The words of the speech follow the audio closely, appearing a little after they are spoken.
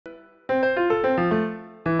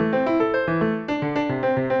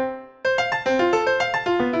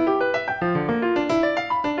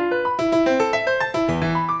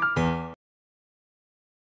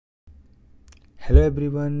Hello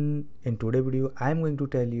everyone, in today's video I am going to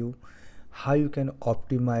tell you how you can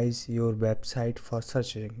optimize your website for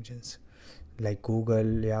search engines like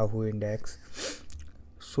Google, Yahoo, Index.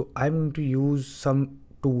 So I'm going to use some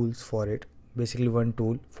tools for it, basically one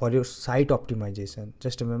tool for your site optimization.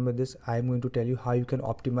 Just remember this, I'm going to tell you how you can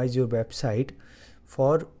optimize your website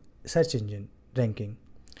for search engine ranking.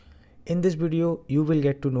 In this video you will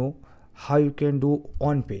get to know how you can do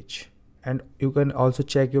on page, and you can also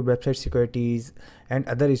check your website securities and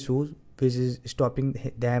other issues which is stopping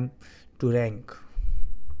them to rank.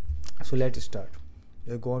 So let's start.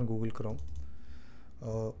 Go on Google Chrome.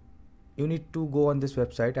 You need to go on this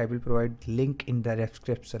website. I will provide link in the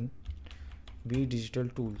description. Be digital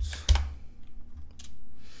tools.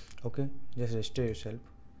 Okay, just register yourself.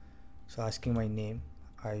 So asking my name,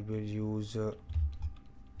 I will use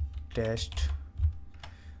test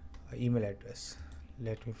email address.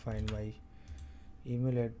 Let me find my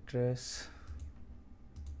email address.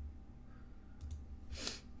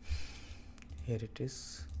 Here it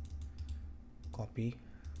is. Copy,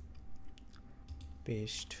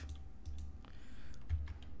 paste,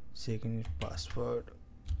 second password.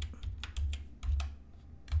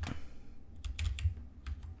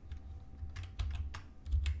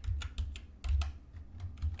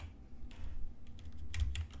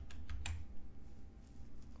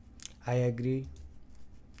 I agree.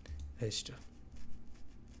 Register.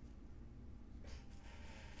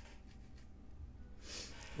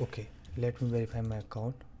 Okay, let me verify my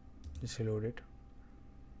account. Just reload it.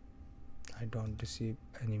 I don't receive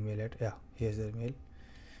an email at here's the email.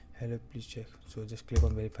 Hello, please check. So just click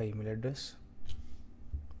on verify email address.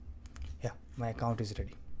 My account is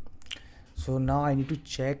ready. So now I need to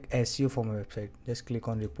check SEO for my website. Just click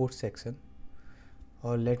on report section,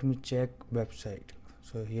 or let me check website.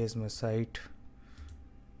 So here's my site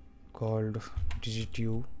called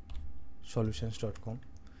digituvesolutions.com.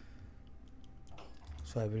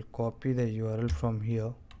 So I will copy the URL from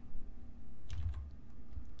here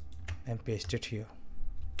and paste it here.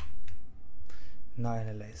 Now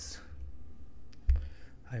analyze.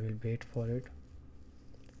 I will wait for it.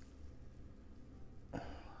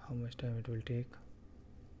 How much time it will take?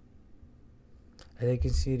 As I can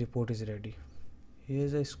see, report is ready.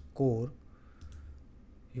 Here's a score.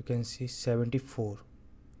 You can see 74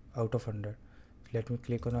 out of 100. Let me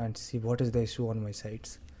click on it and see what is the issue on my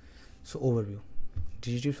sites. So overview.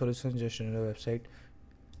 Digital Solutions just another website.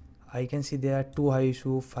 I can see there are 2 high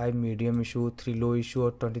issue, 5 medium issue, 3 low issue,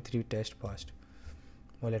 or 23 test passed.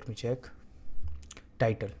 Now let me check.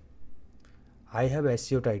 Title. I have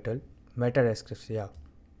SEO title, meta description.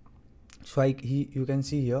 So you can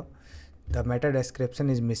see here the meta description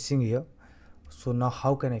is missing here. So now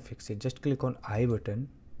how can I fix it? Just click on I button.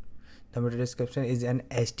 The meta description is an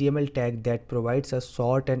HTML tag that provides a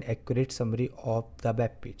short and accurate summary of the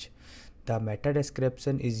web page. The meta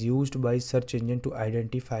description is used by search engine to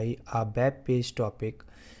identify a web page topic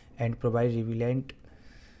and provide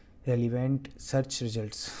relevant search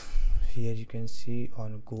results. Here you can see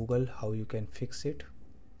on Google how you can fix it.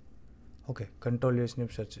 Okay, control your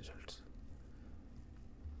snip search results.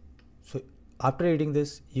 So after reading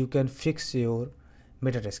this, you can fix your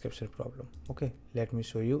meta description problem. Okay, let me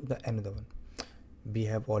show you the another one. We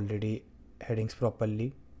have already headings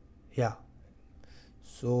properly.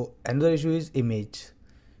 So another issue is image.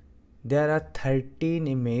 There are 13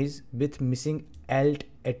 images with missing alt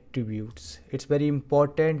attributes. It's very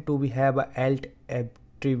important to have alt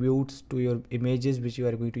attributes to your images which you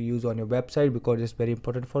are going to use on your website, because it's very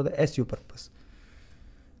important for the SEO purpose.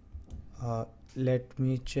 Let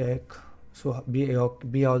me check. So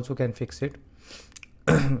we also can fix it.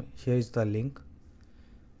 Here is the link.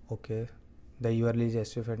 Okay, the URL is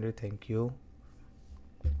SEO friendly. Thank you.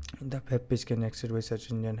 The web page can access by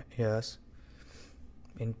search engine. Yes,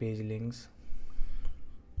 in page links.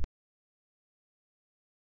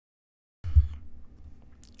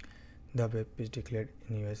 The web page declared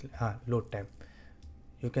in US. Load time.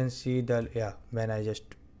 You can see the when I just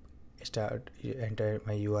enter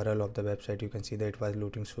my URL of the website, you can see that it was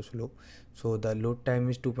loading so slow. So the load time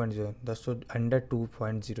is 2.0. That's so under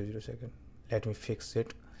 2.00 seconds. Let me fix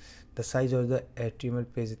it. The size of the HTML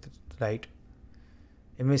page is right.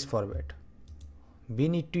 Image format. We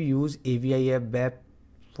need to use AVIF web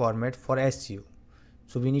format for SEO.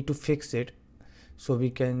 So we need to fix it. So we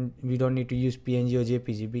don't need to use PNG or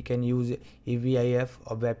JPG. We can use AVIF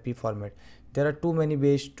or WebP format. There are too many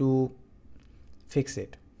ways to fix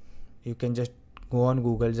it. You can just go on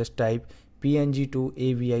Google, just type PNG to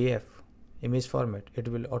AVIF image format. It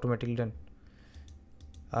will automatically done.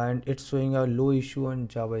 And it's showing a low issue on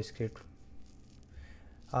JavaScript.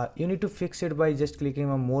 You need to fix it by just clicking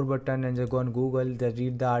on more button and just go on Google, they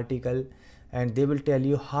read the article, and they will tell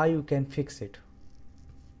you how you can fix it.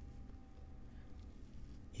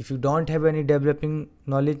 If you don't have any developing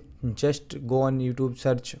knowledge, just go on YouTube,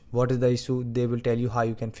 search what is the issue, they will tell you how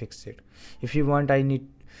you can fix it. If you want I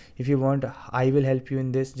will help you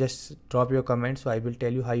in this, just drop your comment, so I will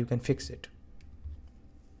tell you how you can fix it.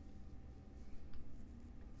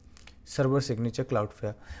 Server signature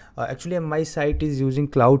Cloudflare. Actually my site is using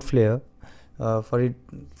Cloudflare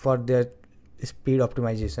for their speed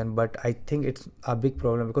optimization, but I think it's a big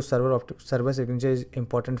problem because server signature is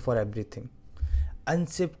important for everything.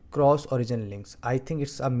 Unzip cross origin links, I think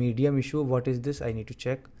it's a medium issue. What is this? I need to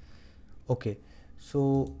check. Okay,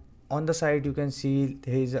 so on the site you can see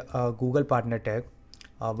there is a Google partner tag,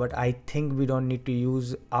 but I think we don't need to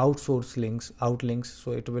use outlinks,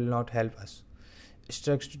 so it will not help us.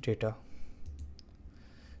 Structured data.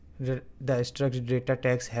 The structured data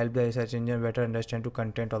tags help the search engine better understand the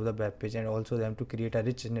content of the web page and also them to create a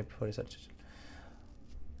rich snippet for research.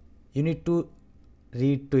 You need to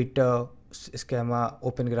read Twitter, Schema,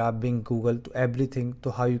 Open Graph, Bing, Google, to everything,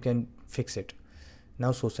 to how you can fix it.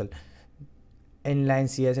 Now social. Inline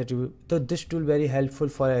CS attribute. So this tool very helpful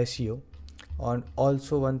for SEO. And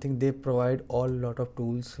also one thing, they provide a lot of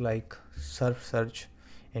tools like SERP search,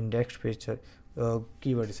 index page search,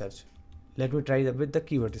 keyword research. Let me try that with the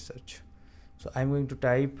keyword research. So I'm going to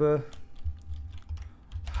type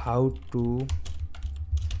how to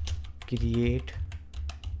create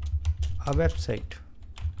a website.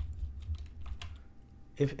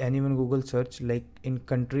 If anyone Google search like in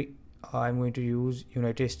country, I'm going to use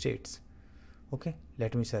United States. Okay,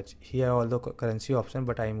 let me search. Here are all the currency option,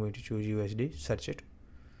 but I am going to choose USD. Search it.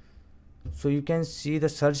 So you can see the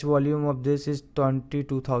search volume of this is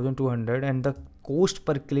 22,200 and the cost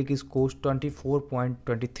per click is cost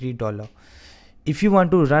 $24.23. If you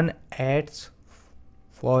want to run ads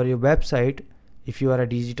for your website, if you are a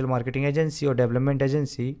digital marketing agency or development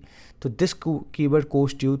agency, so this keyword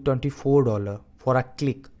cost you $24 for a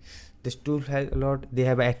click. This tool has a lot, they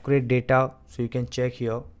have accurate data, so you can check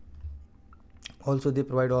here. Also they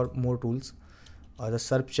provide more tools. The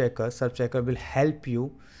SERP checker will help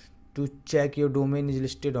you to check your domain is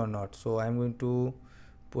listed or not. So I'm going to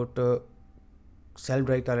put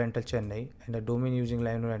self-drive car rental Chennai and a domain using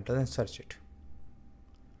line rental and search it.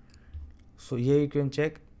 So here you can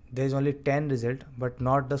check there is only 10 result, but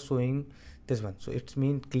not the showing this one. So it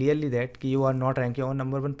means clearly that you are not ranking on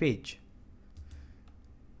number 1 page.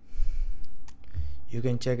 You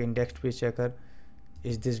can check index page checker.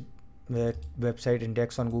 Is this website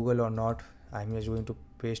index on Google or not? I'm just going to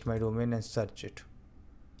paste my domain and search it.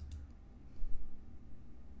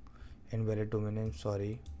 Invalid domain name,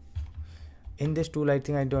 sorry. In this tool I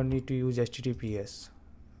think I don't need to use HTTPS.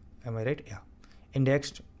 Am I right? Yeah.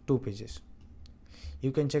 Indexed 2 pages.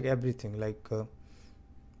 You can check everything like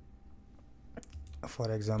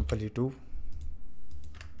for example YouTube,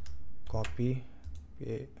 copy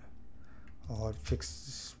or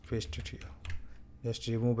paste it here. Just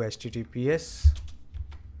remove HTTPS,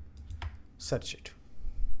 search it.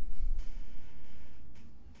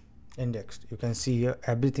 Indexed. You can see here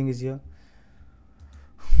everything is here.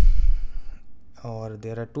 Or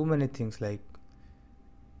there are too many things like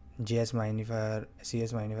JS magnifier,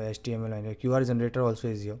 CS magnifier, HTML magnifier, QR generator also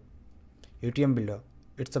is here. UTM builder.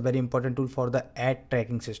 It's a very important tool for the ad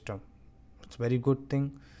tracking system. It's a very good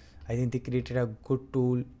thing. I think they created a good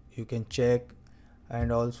tool. You can check,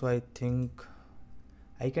 and also I think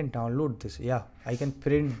I can download this. Yeah, I can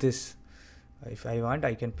print this. If I want,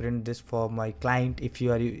 I can print this for my client. If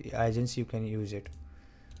you are agency, you can use it.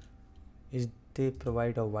 They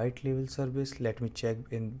provide a white label service. Let me check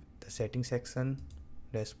in the settings section,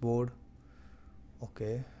 dashboard.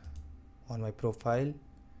 Okay, on my profile,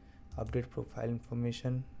 update profile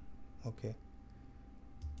information. Okay,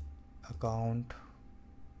 account,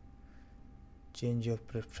 change your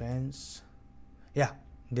preference. Yeah,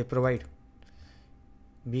 they provide.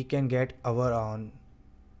 We can get our own.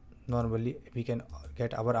 Normally we can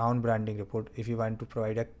get our own branding report if you want to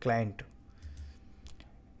provide a client.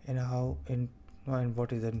 And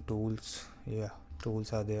what is the tools? Yeah,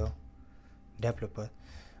 tools are there. Developer,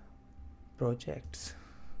 projects.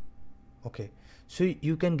 Okay, so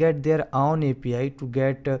you can get their own API to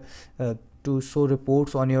get to show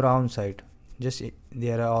reports on your own site. Just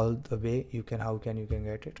there are all the way you can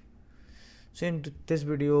get it. So in this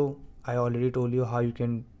video I already told you how you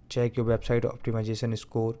can check your website optimization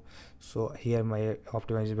score. So here my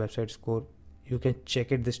optimized website score, you can check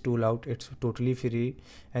this tool out. It's totally free,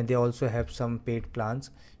 and they also have some paid plans.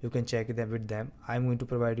 You can check them with them. I'm going to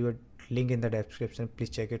provide you a link in the description. Please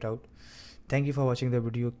check it out. Thank you for watching the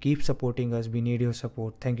video. Keep supporting us. We need your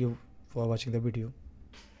support. Thank you for watching the video.